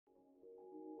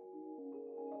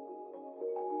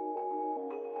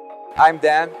I'm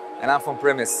Dan and I'm from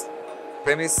Primis.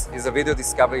 Primis is a video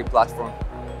discovery platform.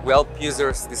 We help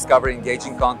users discover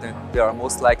engaging content they are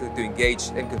most likely to engage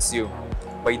and consume.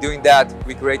 By doing that,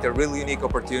 we create a really unique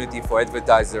opportunity for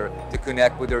advertisers to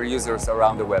connect with their users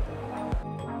around the web.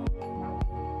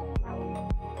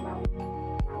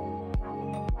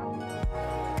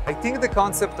 I think the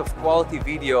concept of quality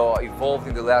video evolved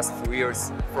in the last few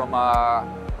years from a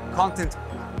content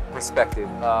perspective.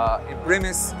 In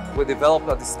Primis, we developed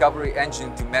a discovery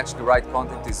engine to match the right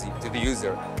content to the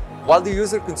user. While the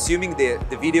user consuming the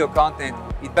video content,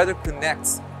 it better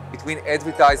connects between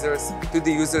advertisers to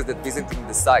the users that visiting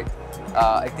the site.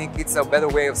 I think it's a better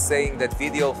way of saying that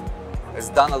video has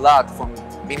done a lot from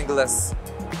meaningless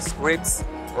scripts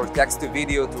or text to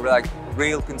video to like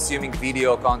real consuming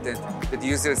video content that the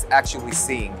user is actually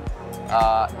seeing.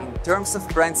 In terms of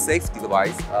brand safety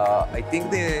wise, I think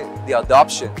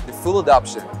the full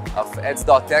adoption of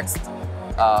ads.text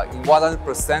in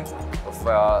 100%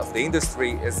 of the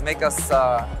industry has made us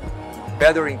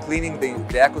better in cleaning the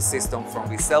ecosystem from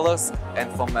resellers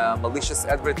and from malicious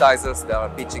advertisers that are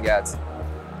pitching ads.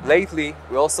 Lately,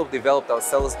 we also developed our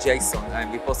sellers JSON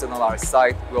and we posted on our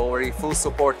site. We're already full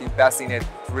support in passing it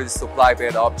through the supply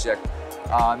paid object,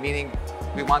 meaning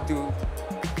we want to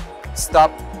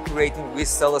stop creating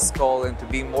resellers call and to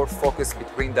be more focused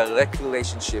between direct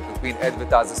relationship between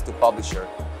advertisers to publisher.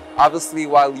 Obviously,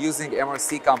 while using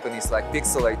MRC companies like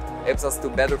Pixalate helps us to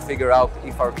better figure out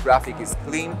if our traffic is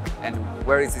clean and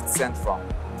where is it sent from.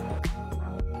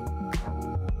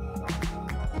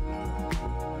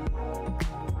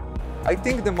 I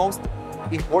think the most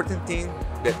important thing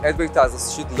that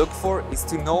advertisers should look for is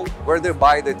to know where they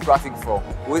buy their traffic from,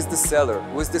 who is the seller,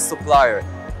 who is the supplier.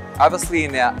 Obviously,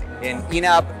 in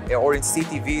in-app or in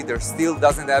CTV, there still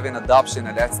doesn't have an adoption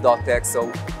at ads.text,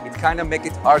 so it kind of makes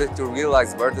it harder to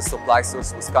realize where the supply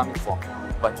source was coming from.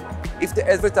 But if the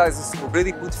advertisers would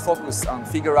really put focus on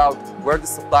figure out where the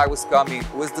supply was coming,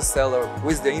 who is the seller, who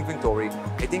is the inventory,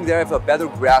 I think they have a better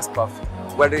grasp of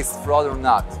whether it's fraud or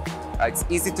not. It's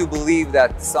easy to believe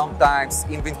that sometimes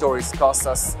inventories cost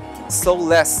us so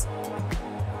less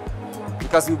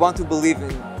because we want to believe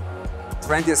in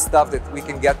trendy stuff that we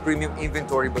can get premium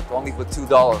inventory but only for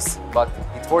 $2, but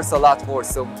it worth a lot more.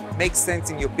 So make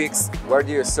sense in your picks, where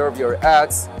do you serve your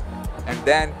ads, and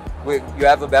then you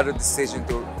have a better decision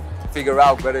to figure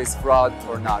out whether it's fraud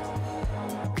or not.